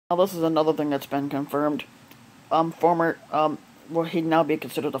Now, this is another thing that's been confirmed. Well, he'd now be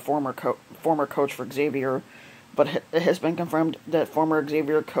considered a former coach for Xavier, but it has been confirmed that former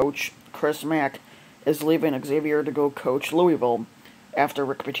Xavier coach Chris Mack is leaving Xavier to go coach Louisville after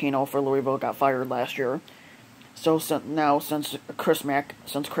Rick Pitino for Louisville got fired last year. So since Chris Mack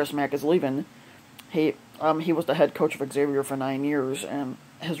is leaving, he was the head coach of Xavier for 9 years, and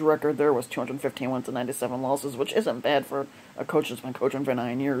his record there was 215 wins and 97 losses, which isn't bad for a coach that's been coaching for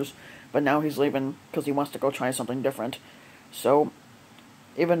 9 years. But now he's leaving because he wants to go try something different. So,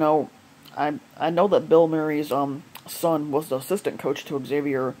 even though I know that Bill Murray's son was the assistant coach to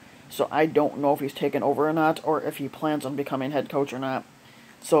Xavier, so I don't know if he's taken over or not, or if he plans on becoming head coach or not.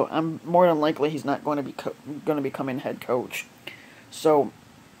 So I'm more than likely he's not going to becoming head coach. So,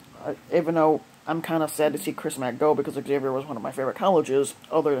 even though I'm kind of sad to see Chris Mack go because Xavier was one of my favorite colleges,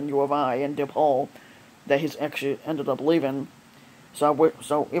 other than U of I and DePaul, that he's actually ended up leaving.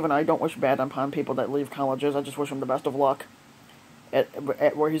 So even though I don't wish bad upon people that leave colleges, I just wish him the best of luck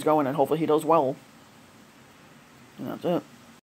at where he's going, and hopefully he does well. And that's it.